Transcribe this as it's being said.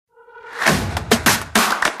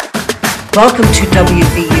Welcome to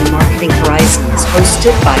WVU Marketing Horizons,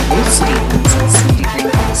 hosted by Ruth Stevens and Cindy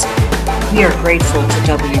Greenhouse. We are grateful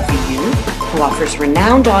to WVU, who offers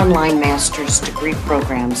renowned online master's degree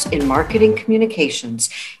programs in marketing communications,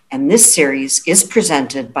 and this series is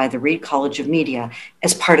presented by the Reed College of Media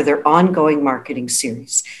as part of their ongoing marketing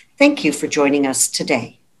series. Thank you for joining us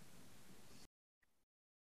today.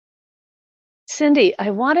 Cindy,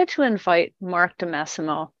 I wanted to invite Mark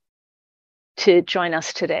DeMassimo to join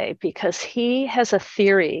us today because he has a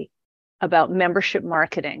theory about membership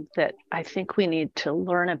marketing that I think we need to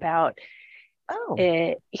learn about.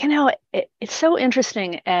 It's so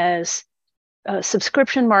interesting as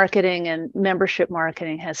subscription marketing and membership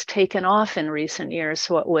marketing has taken off in recent years,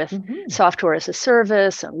 with software as a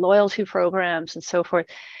service and loyalty programs and so forth,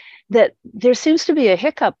 that there seems to be a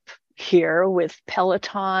hiccup here with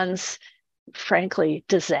Peloton's frankly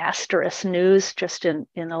disastrous news just in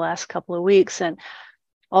the last couple of weeks. And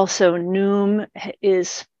also Noom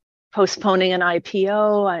is postponing an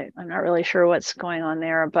IPO. I'm not really sure what's going on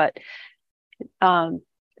there, but it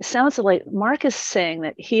sounds like Mark is saying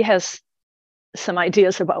that he has some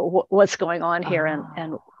ideas about what's going on here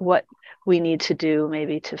and what we need to do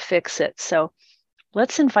maybe to fix it. So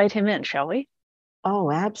let's invite him in, shall we?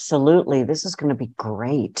 Oh, absolutely. This is going to be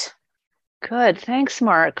great. Good. Thanks,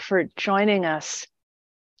 Mark, for joining us.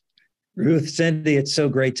 Ruth, Cindy, it's so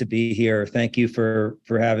great to be here. Thank you for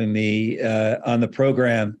having me on the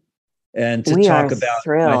program and to talk about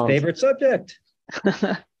my favorite subject.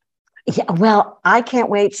 Yeah, well, I can't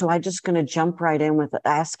wait. So I'm just going to jump right in with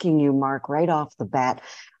asking you, Mark, right off the bat.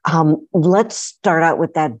 Let's start out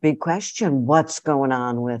with that big question. What's going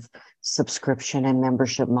on with subscription and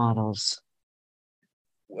membership models?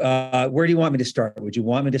 Where do you want me to start? Would you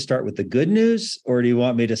want me to start with the good news, or do you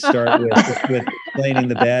want me to start with explaining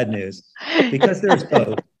the bad news? Because there's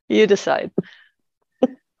both. You decide.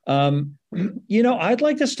 I'd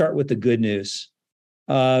like to start with the good news.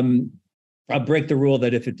 I'll break the rule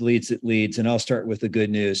that if it bleeds, it leads, and I'll start with the good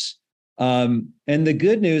news. And the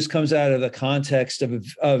good news comes out of the context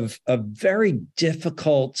of a very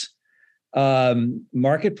difficult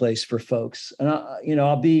marketplace for folks. And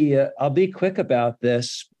I'll be quick about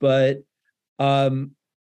this, but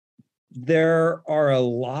there are a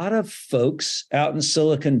lot of folks out in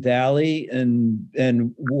Silicon Valley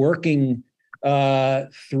and working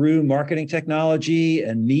through marketing technology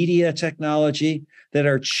and media technology that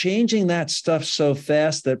are changing that stuff so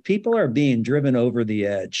fast that people are being driven over the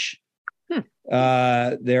edge.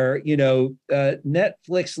 Netflix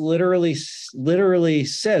literally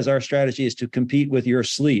says our strategy is to compete with your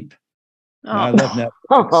sleep. I love Netflix.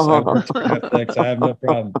 I work for Netflix. I have no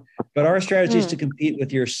problem. But our strategy is to compete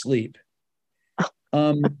with your sleep.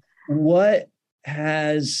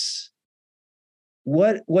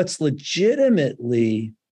 What's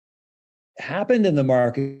legitimately happened in the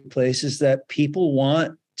marketplace is that people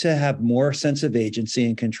want to have more sense of agency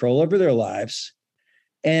and control over their lives.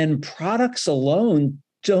 And products alone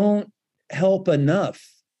don't help enough.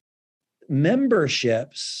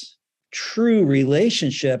 Memberships, true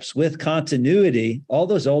relationships with continuity, all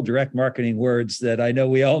those old direct marketing words that I know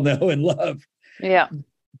we all know and love. Yeah.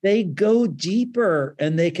 They go deeper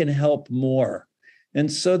and they can help more.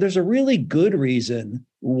 And so there's a really good reason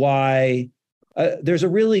why there's a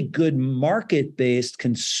really good market-based,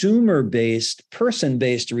 consumer-based,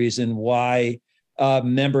 person-based reason why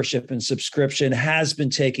membership and subscription has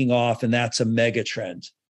been taking off, and that's a mega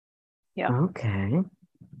trend. Yeah. Okay.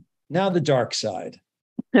 Now the dark side.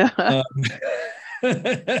 The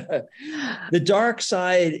dark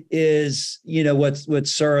side is, what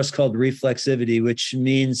Soros called reflexivity, which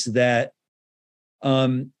means that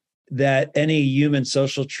that any human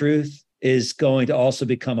social truth is going to also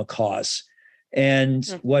become a cause. And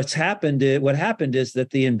what happened is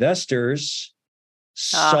that the investors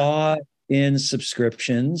saw in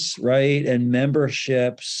subscriptions, right, and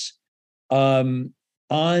memberships, ongoing,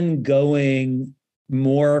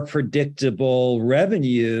 more predictable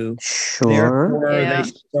revenue. Sure. Therefore, they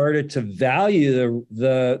started to value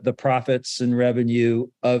the profits and revenue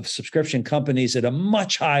of subscription companies at a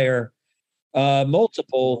much higher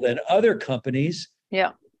multiple than other companies.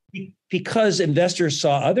 Yeah. Because investors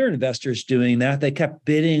saw other investors doing that, they kept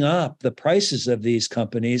bidding up the prices of these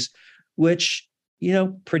companies, which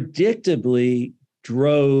predictably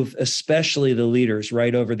drove especially the leaders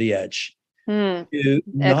right over the edge. Not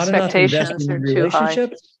enough investment in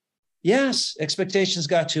relationships. Yes, expectations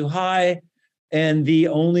got too high. And the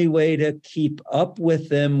only way to keep up with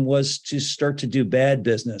them was to start to do bad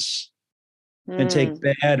business and take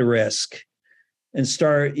bad risk and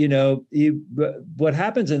start, what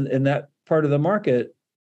happens in that part of the market,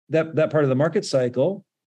 that part of the market cycle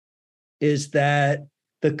is that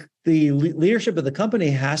the leadership of the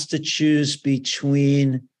company has to choose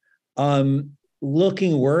between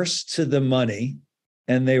looking worse to the money,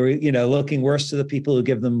 and they were, looking worse to the people who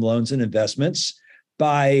give them loans and investments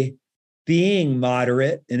by being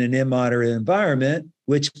moderate in an immoderate environment,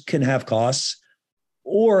 which can have costs,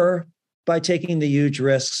 or by taking the huge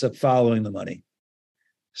risks of following the money.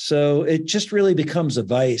 So it just really becomes a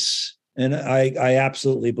vice. And I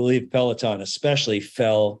absolutely believe Peloton especially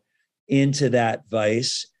fell into that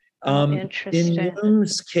vice. Interesting. In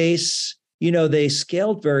Noom's case, they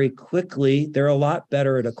scaled very quickly. They're a lot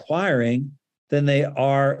better at acquiring than they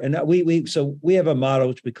are. And we have a model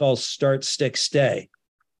which we call start, stick, stay.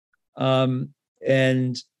 The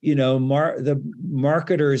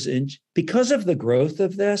marketers, because of the growth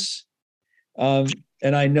of this,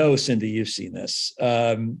 and I know, Cindy, you've seen this,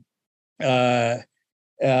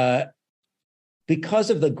 because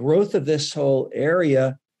of the growth of this whole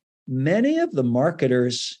area, many of the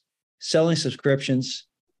marketers selling subscriptions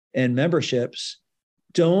and memberships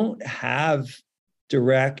don't have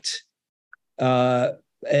direct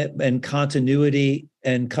and continuity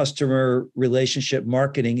and customer relationship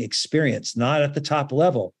marketing experience, not at the top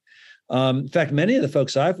level. In fact, many of the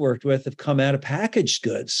folks I've worked with have come out of packaged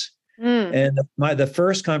goods. And the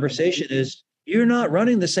first conversation is, you're not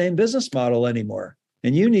running the same business model anymore.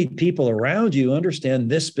 And you need people around you who understand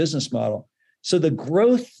this business model. So the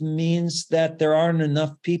growth means that there aren't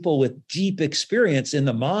enough people with deep experience in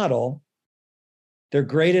the model. They're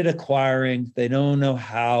great at acquiring. They don't know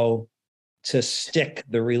how to stick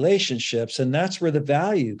the relationships. And that's where the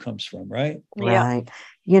value comes from, right? Right.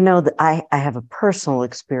 I have a personal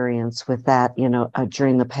experience with that,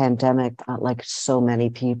 during the pandemic, like so many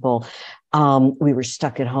people, we were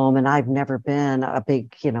stuck at home, and I've never been a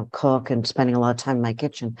big, cook and spending a lot of time in my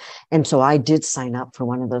kitchen. And so I did sign up for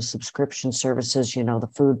one of those subscription services, the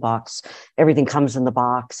food box, everything comes in the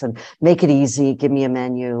box, and make it easy. Give me a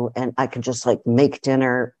menu and I can just make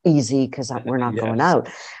dinner easy because we're not going out.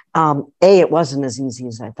 It wasn't as easy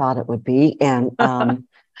as I thought it would be. And,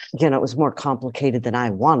 it was more complicated than I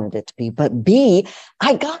wanted it to be. But B,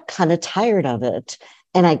 I got kind of tired of it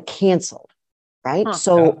and I canceled. Right.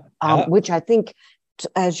 So, which I think,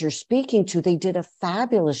 as you're speaking to, they did a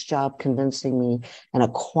fabulous job convincing me and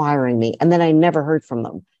acquiring me. And then I never heard from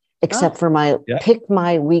them except for pick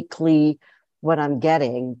my weekly, what I'm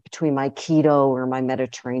getting between my keto or my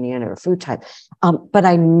Mediterranean or food type. But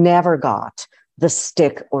I never got the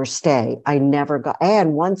stick or stay. I never got.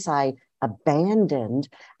 And once I abandoned,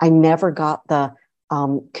 I never got the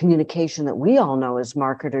communication that we all know as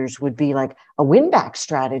marketers would be like a win back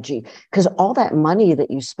strategy, because all that money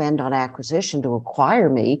that you spend on acquisition to acquire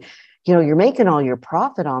me, you're making all your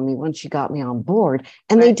profit on me once you got me on board,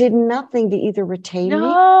 and they did nothing to either retain me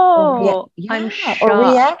or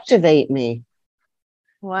reactivate me.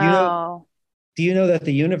 Wow. Do you know that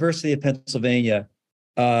the University of Pennsylvania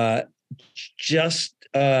just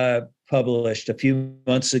published a few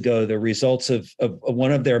months ago the results of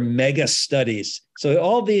one of their mega studies? So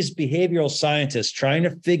all these behavioral scientists trying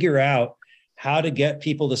to figure out how to get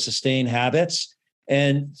people to sustain habits.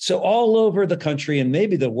 And so all over the country and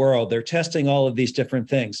maybe the world, they're testing all of these different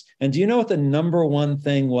things. And do you know what the number one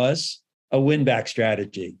thing was? A win-back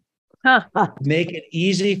strategy. Make it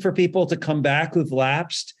easy for people to come back who've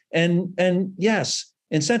lapsed, and yes,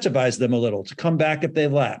 incentivize them a little to come back if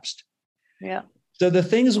they've lapsed. Yeah. So the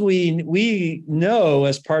things we know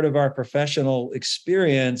as part of our professional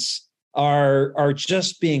experience are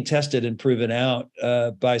just being tested and proven out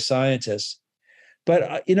by scientists.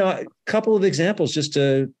 But a couple of examples just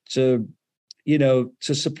to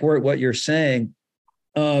support what you're saying.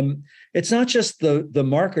 It's not just the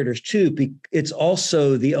marketers too. It's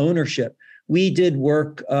also the ownership. We did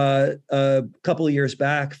work a couple of years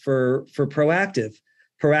back for Proactive.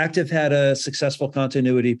 Proactive had a successful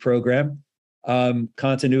continuity program.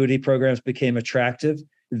 Continuity programs became attractive.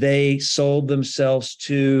 They sold themselves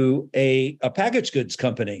to a packaged goods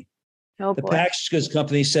company. The packaged goods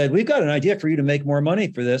company said, we've got an idea for you to make more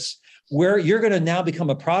money for this, where you're going to now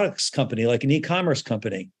become a products company, like an e-commerce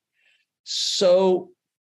company. So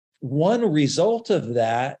one result of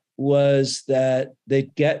that was that they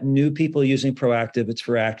get new people using Proactive. It's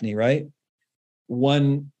for acne, right?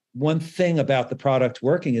 One thing about the product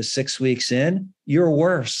working is 6 weeks in, you're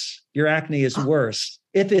worse. Your acne is worse.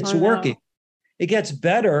 If it's working, it gets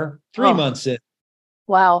better 3 months in.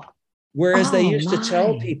 Wow. Whereas they used to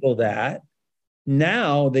tell people that,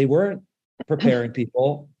 now they weren't preparing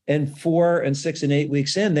people. And 4 and 6 and 8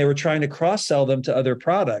 weeks in, they were trying to cross-sell them to other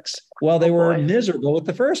products while they were miserable with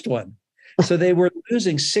the first one. So they were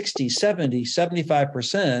losing 60, 70,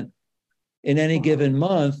 75% in any given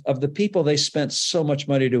month of the people they spent so much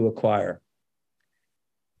money to acquire.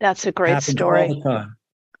 That's a great story. All the time.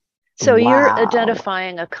 So you're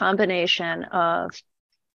identifying a combination of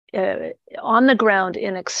on the ground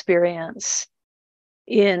inexperience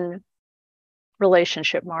in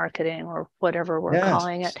relationship marketing, or whatever we're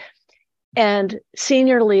calling it, and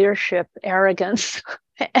senior leadership arrogance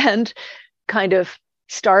and kind of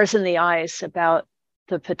stars in the eyes about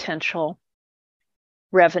the potential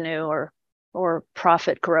revenue or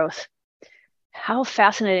profit growth. How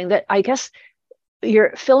fascinating. That, I guess,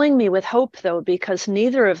 you're filling me with hope, though, because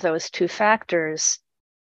neither of those two factors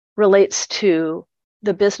relates to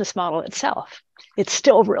the business model itself. It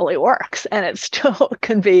still really works, and it still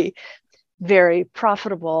can be very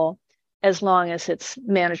profitable as long as it's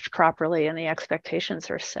managed properly and the expectations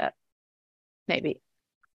are set. Maybe.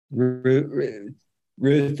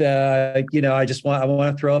 Ruth, I want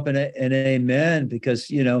to throw up an amen, because,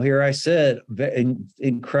 here I sit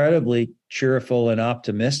incredibly cheerful and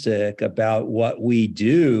optimistic about what we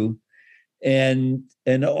do. And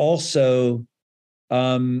also,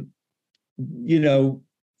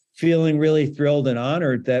 feeling really thrilled and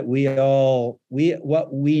honored that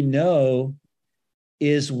what we know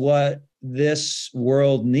is what this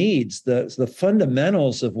world needs. The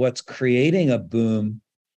fundamentals of what's creating a boom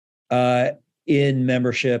in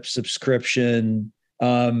membership, subscription.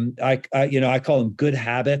 I call them good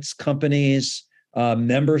habits companies,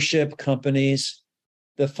 membership companies.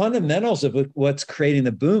 The fundamentals of what's creating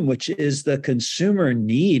the boom, which is the consumer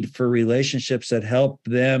need for relationships that help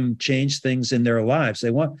them change things in their lives.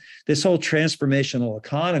 They want this whole transformational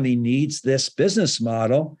economy needs this business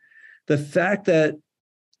model. The fact that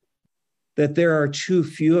there are too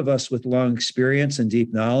few of us with long experience and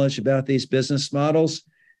deep knowledge about these business models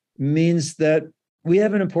means that we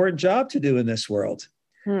have an important job to do in this world.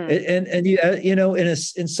 And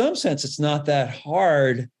in some sense, it's not that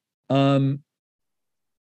hard.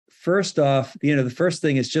 First off, the first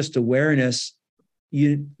thing is just awareness.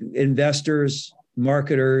 Investors,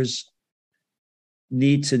 marketers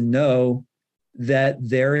need to know that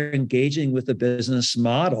they're engaging with a business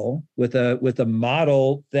model, with a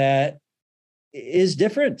model that is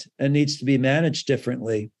different and needs to be managed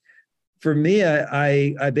differently. For me,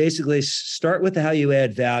 I basically start with how you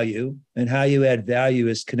add value, and how you add value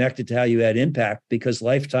is connected to how you add impact, because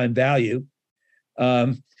lifetime value,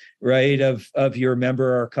 right, of your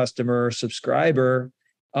member or customer or subscriber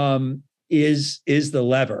is the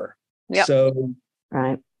lever. Yep. So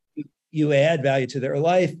right, you add value to their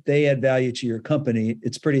life, they add value to your company.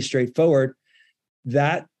 It's pretty straightforward.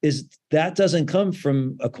 That doesn't come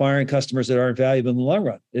from acquiring customers that aren't valuable in the long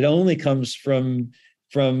run. It only comes from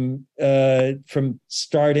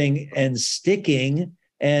starting and sticking,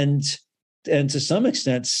 and to some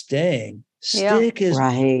extent staying. Stick is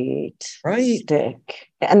right. Stick.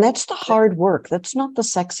 And that's the hard work. That's not the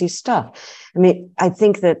sexy stuff. I mean, I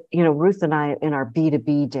think that, Ruth and I, in our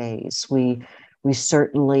B2B days, we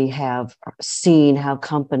certainly have seen how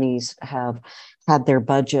companies have had their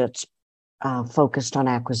budgets focused on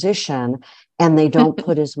acquisition, and they don't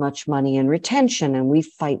put as much money in retention. And we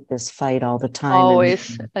fight this fight all the time.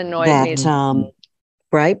 Always annoyed me.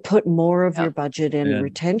 Right? Put more of your budget in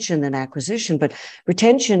retention than acquisition. But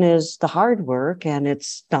retention is the hard work, and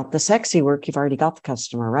it's not the sexy work. You've already got the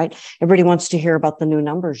customer, right? Everybody wants to hear about the new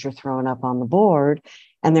numbers you're throwing up on the board.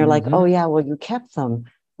 And they're like, oh yeah, well, you kept them.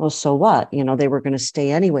 Well, so what? They were going to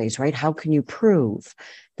stay anyways, right? How can you prove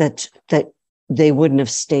that they wouldn't have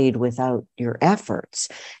stayed without your efforts?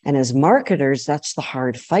 And as marketers, that's the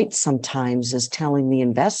hard fight sometimes, is telling the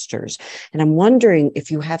investors. And I'm wondering if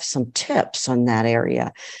you have some tips on that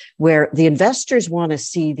area, where the investors want to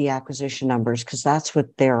see the acquisition numbers because that's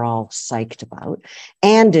what they're all psyched about.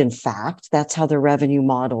 And in fact, that's how the revenue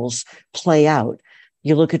models play out.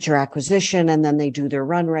 You look at your acquisition, and then they do their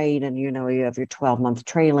run rate, and you have your 12-month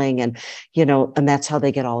trailing, and and that's how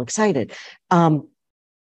they get all excited.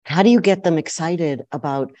 How do you get them excited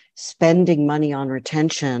about spending money on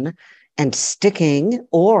retention and sticking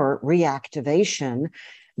or reactivation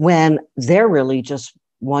when they're really just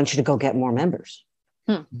want you to go get more members?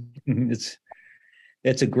 It's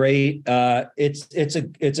a great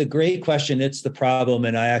it's a great question. It's the problem,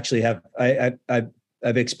 and I actually have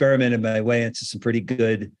I've experimented my way into some pretty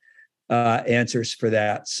good answers for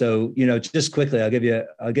that. So just quickly, I'll give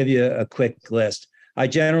you a quick list. I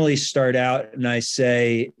generally start out and I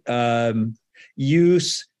say, let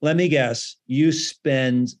me guess, you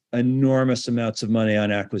spend enormous amounts of money on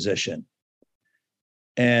acquisition.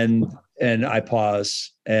 And I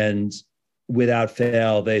pause, and without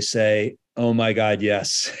fail, they say, oh my God,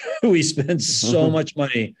 yes, we spend so much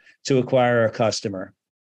money to acquire a customer.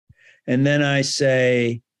 And then I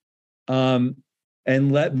say, and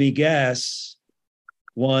let me guess,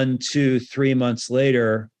 1, 2, 3 months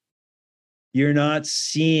later, you're not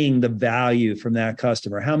seeing the value from that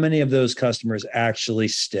customer. How many of those customers actually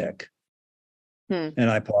stick?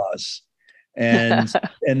 And I pause. And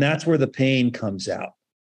that's where the pain comes out.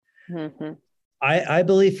 Mm-hmm. I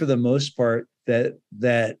believe for the most part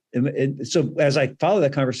so as I follow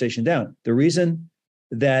that conversation down, the reason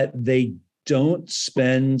that they don't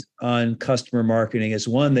spend on customer marketing is,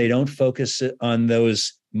 one, they don't focus on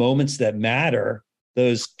those moments that matter,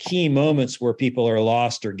 those key moments where people are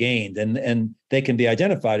lost or gained, and they can be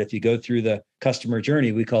identified if you go through the customer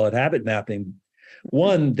journey. We call it habit mapping.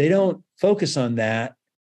 One, they don't focus on that,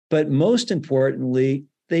 but most importantly,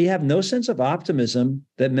 they have no sense of optimism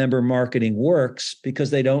that member marketing works because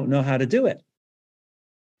they don't know how to do it.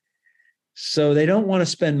 So they don't want to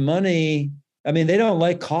spend money. I mean, they don't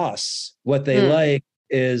like costs. What they like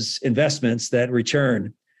is investments that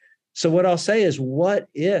return. So what I'll say is, what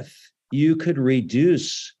if you could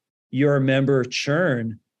reduce your member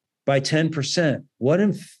churn by 10%?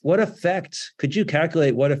 What effect could you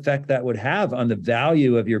calculate? What effect that would have on the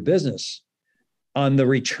value of your business, on the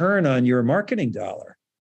return on your marketing dollar?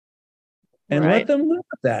 And let them live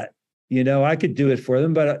with that. I could do it for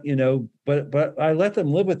them, but but I let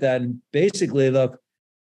them live with that. And basically, look,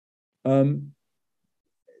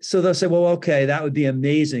 so they'll say, well, okay, that would be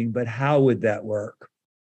amazing, but how would that work?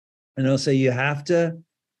 And I'll say, you have to,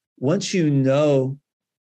 once you know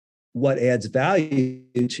what adds value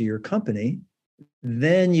to your company,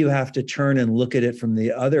 then you have to turn and look at it from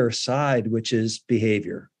the other side, which is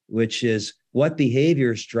behavior, which is what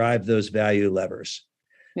behaviors drive those value levers.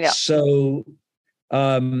 Yeah. So,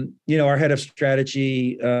 our head of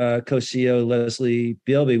strategy, co-CEO Leslie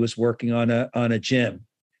Bilby, was working on a gym,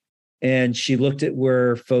 and she looked at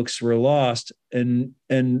where folks were lost, and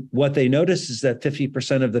what they noticed is that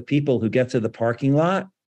 50% of the people who get to the parking lot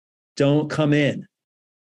don't come in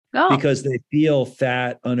because they feel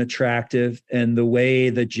fat, unattractive, and the way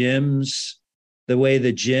the gyms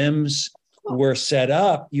were set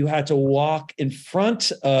up, you had to walk in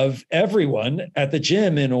front of everyone at the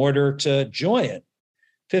gym in order to join it.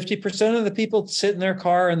 50% of the people sit in their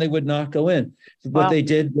car and they would not go in. What they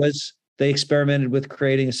did was they experimented with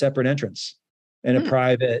creating a separate entrance and a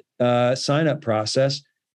private sign-up process,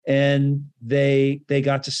 and they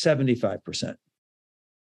got to 75%.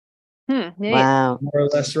 Wow. More or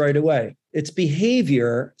less right away. It's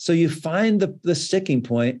behavior. So you find the sticking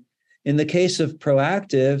point. In the case of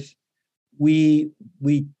Proactive, we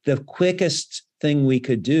the quickest thing we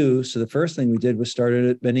could do. So the first thing we did was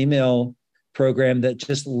started an email program that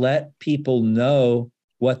just let people know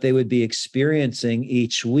what they would be experiencing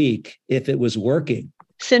each week if it was working.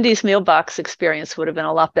 Cindy's mailbox experience would have been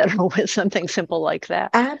a lot better with something simple like that.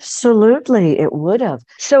 Absolutely, it would have.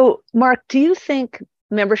 So, Mark, do you think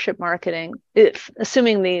membership marketing,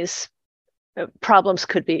 assuming these problems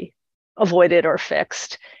could be avoided or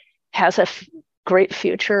fixed, has a great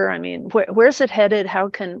future? I mean, where's it headed? How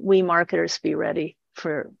can we marketers be ready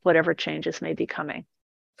for whatever changes may be coming?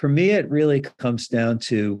 For me, it really comes down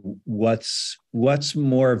to what's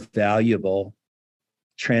more valuable,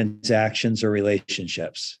 transactions or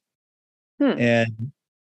relationships. And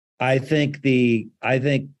I think the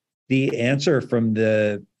answer from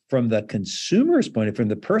the consumer's point of view, from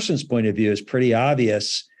the person's point of view, is pretty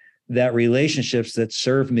obvious, that relationships that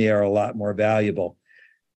serve me are a lot more valuable.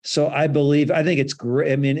 So I think it's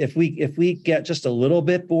great. I mean, if we get just a little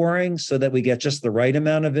bit boring so that we get just the right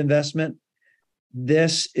amount of investment,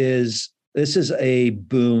 this is a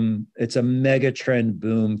boom. It's a mega trend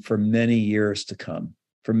boom for many years to come.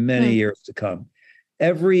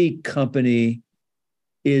 Every company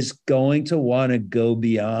is going to want to go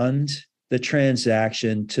beyond the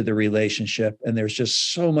transaction to the relationship, and there's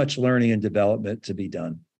just so much learning and development to be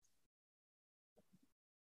done.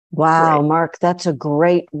 Wow, great. Mark, that's a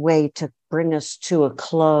great way to bring us to a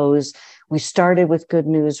close. We started with good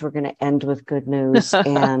news. We're going to end with good news.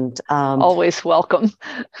 And always welcome.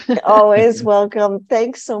 Always welcome.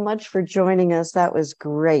 Thanks so much for joining us. That was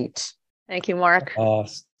great. Thank you, Mark.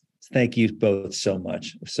 Thank you both so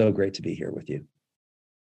much. So great to be here with you.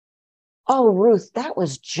 Oh, Ruth, that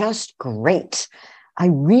was just great. I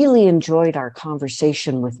really enjoyed our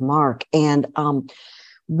conversation with Mark. And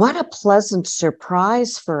what a pleasant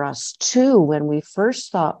surprise for us, too, when we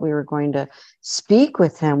first thought we were going to speak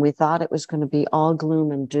with him. We thought it was going to be all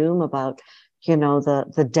gloom and doom about,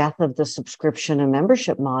 the death of the subscription and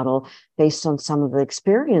membership model based on some of the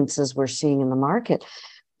experiences we're seeing in the market.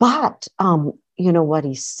 But, what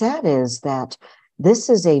he said is that, this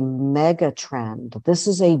is a mega trend. This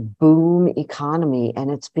is a boom economy,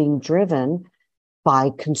 and it's being driven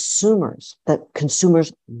by consumers, that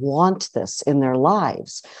consumers want this in their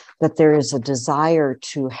lives, that there is a desire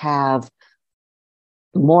to have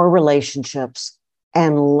more relationships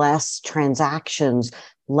and less transactions,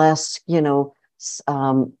 less,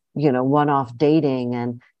 one-off dating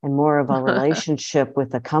and more of a relationship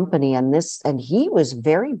with the company. And he was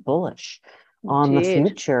very bullish on the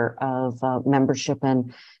future of membership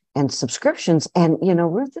and subscriptions. And,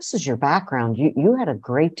 Ruth, this is your background. You had a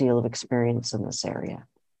great deal of experience in this area.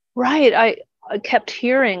 Right. I kept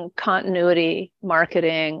hearing continuity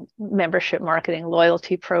marketing, membership marketing,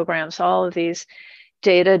 loyalty programs, all of these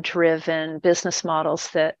data-driven business models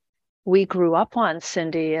that we grew up on,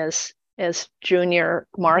 Cindy, as junior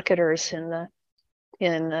marketers in the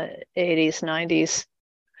 80s, 90s,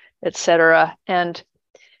 et cetera. And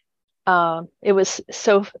it was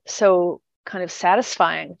so kind of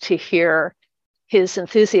satisfying to hear his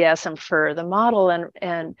enthusiasm for the model.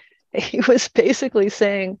 And he was basically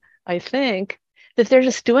saying, I think, that they're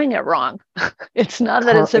just doing it wrong. It's not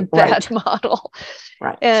that it's a bad model.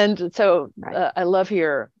 Right. And so I love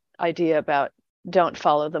your idea about don't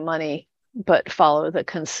follow the money, but follow the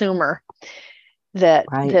consumer. That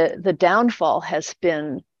the downfall has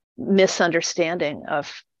been misunderstanding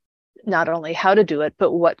of not only how to do it,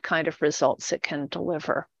 but what kind of results it can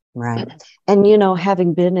deliver. Right. And,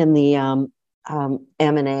 having been in the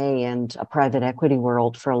M&A and a private equity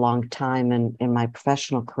world for a long time in my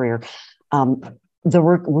professional career, the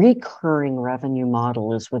recurring revenue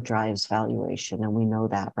model is what drives valuation. And we know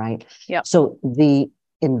that, right? Yeah. So the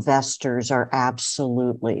investors are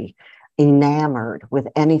absolutely enamored with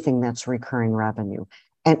anything that's recurring revenue.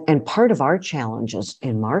 And part of our challenges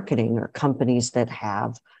in marketing are companies that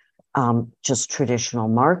have just traditional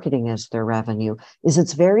marketing as their revenue is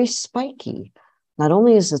it's very spiky. Not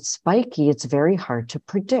only is it spiky, it's very hard to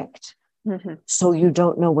predict. Mm-hmm. So you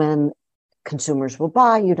don't know when consumers will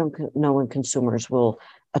buy. You don't know when consumers will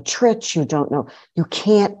attrit. You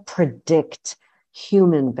can't predict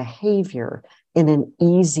human behavior in an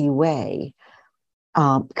easy way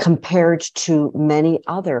compared to many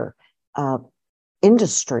other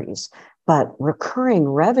industries. But recurring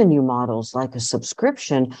revenue models like a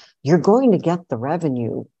subscription, you're going to get the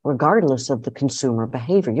revenue regardless of the consumer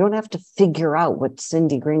behavior. You don't have to figure out what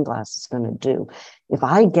Cindy Greenglass is going to do. If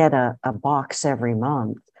I get a box every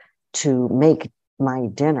month to make my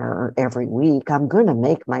dinner every week, I'm going to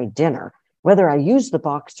make my dinner. Whether I use the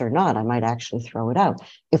box or not, I might actually throw it out.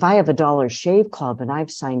 If I have a Dollar Shave Club and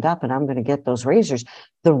I've signed up and I'm going to get those razors,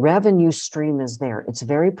 the revenue stream is there. It's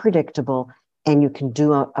very predictable. And you can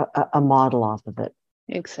do a model off of it.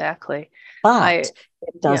 Exactly. But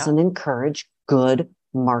it doesn't encourage good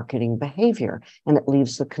marketing behavior, and it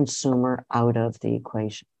leaves the consumer out of the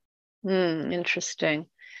equation. Interesting.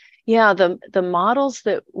 Yeah, the models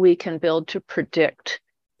that we can build to predict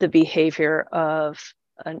the behavior of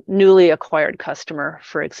a newly acquired customer,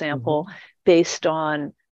 for example, based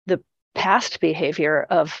on the past behavior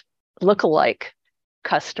of lookalike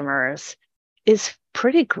customers is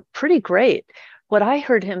pretty great. What I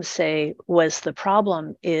heard him say was the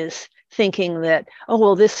problem is thinking that,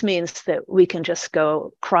 this means that we can just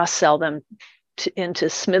go cross-sell them into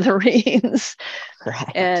smithereens,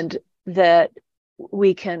 right. And that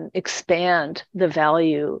we can expand the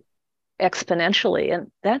value exponentially.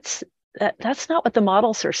 And that's not what the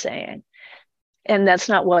models are saying. And that's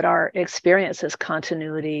not what our experience as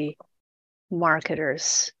continuity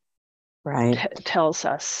marketers tells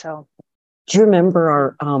us. So. Do you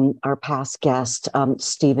remember our past guest,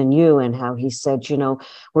 Stephen Yu, and how he said,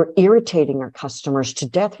 we're irritating our customers to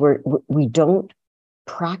death. We don't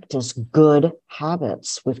practice good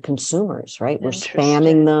habits with consumers, right? We're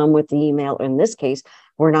spamming them with the email. In this case,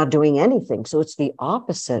 we're not doing anything. So it's the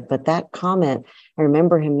opposite. But that comment, I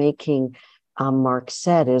remember him making, Mark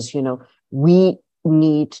said, is, we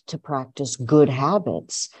need to practice good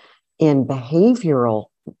habits in behavioral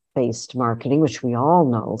based marketing, which we all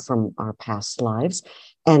know from our past lives.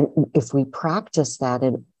 And if we practice that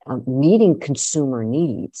in meeting consumer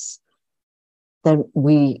needs, then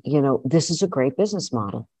this is a great business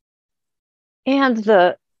model. And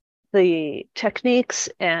the techniques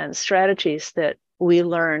and strategies that we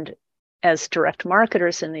learned as direct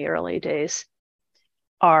marketers in the early days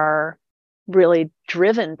are really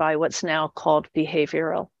driven by what's now called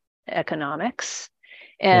behavioral economics.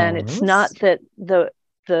 And it's not that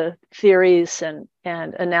the theories and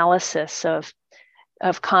analysis of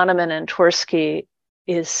Kahneman and Tversky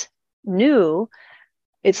is new.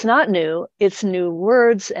 It's not new. It's new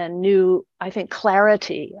words and new, I think,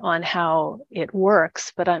 clarity on how it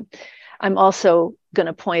works. But I'm also going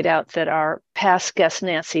to point out that our past guest,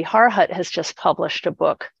 Nancy Harhut, has just published a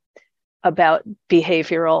book about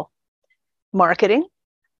behavioral marketing.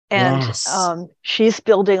 And yes. She's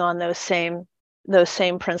building on those same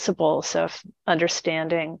principles of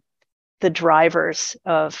understanding the drivers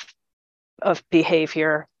of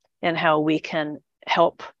behavior and how we can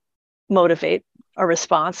help motivate a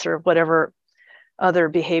response or whatever other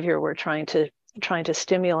behavior we're trying to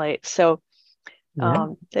stimulate. So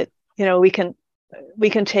that, you know, we can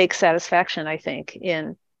take satisfaction, I think,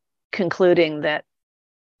 in concluding that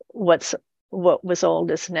what was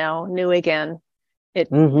old is now new again.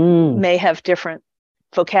 It may have different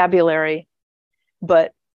vocabulary,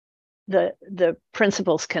 but the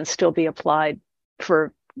principles can still be applied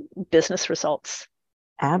for business results.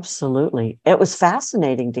 Absolutely. It was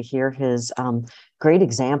fascinating to hear his great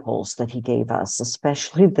examples that he gave us,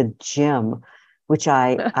 especially the gym, which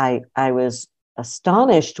I was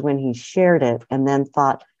astonished when he shared it, and then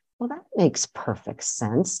thought, well, that makes perfect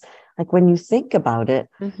sense. Like when you think about it,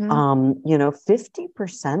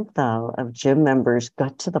 50% though of gym members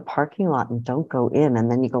got to the parking lot and don't go in. And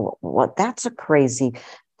then you go, what? That's a crazy.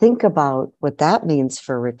 Think about what that means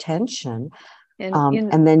for retention.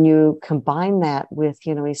 And then you combine that with,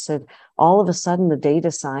 he said, all of a sudden the data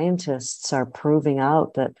scientists are proving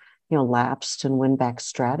out that, lapsed and win back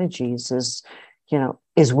strategies is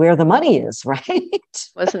where the money is, right?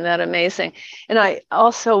 Wasn't that amazing? And I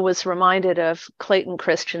also was reminded of Clayton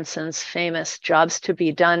Christensen's famous jobs to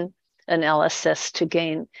be done analysis to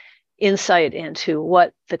gain insight into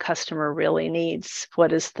what the customer really needs.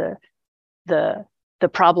 What is the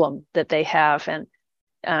problem that they have?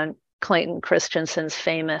 And Clayton Christensen's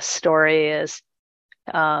famous story is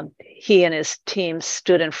he and his team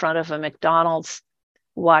stood in front of a McDonald's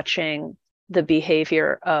watching the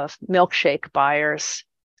behavior of milkshake buyers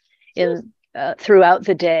throughout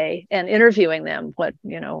the day and interviewing them. What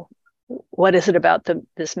is it about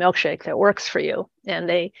this milkshake that works for you? And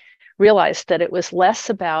they realized that it was less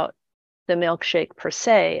about the milkshake per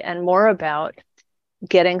se and more about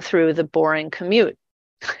getting through the boring commute.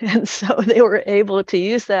 And so they were able to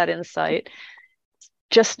use that insight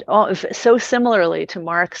just so similarly to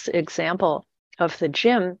Mark's example of the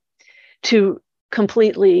gym to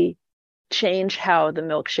completely change how the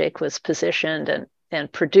milkshake was positioned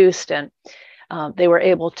and produced. And they were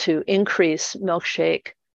able to increase milkshake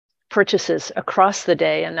purchases across the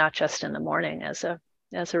day and not just in the morning as a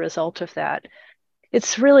result of that.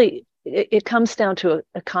 It's really, it comes down to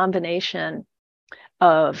a combination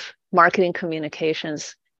of marketing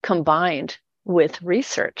communications combined with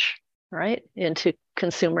research, right, into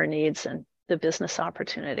consumer needs and the business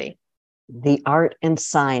opportunity. The art and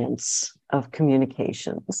science of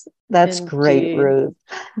communications. That's Indeed. Great, Ruth.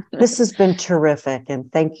 This has been terrific. And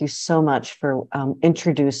thank you so much for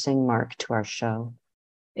introducing Mark to our show.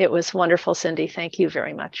 It was wonderful, Cindy. Thank you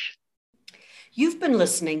very much. You've been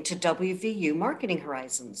listening to WVU Marketing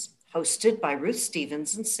Horizons, hosted by Ruth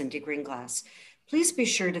Stevens and Cindy Greenglass. Please be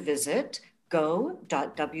sure to visit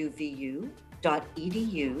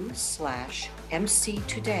go.wvu.edu/MC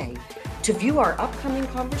Today to view our upcoming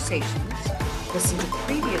conversations, listen to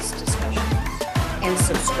previous discussions, and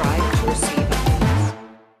subscribe to receive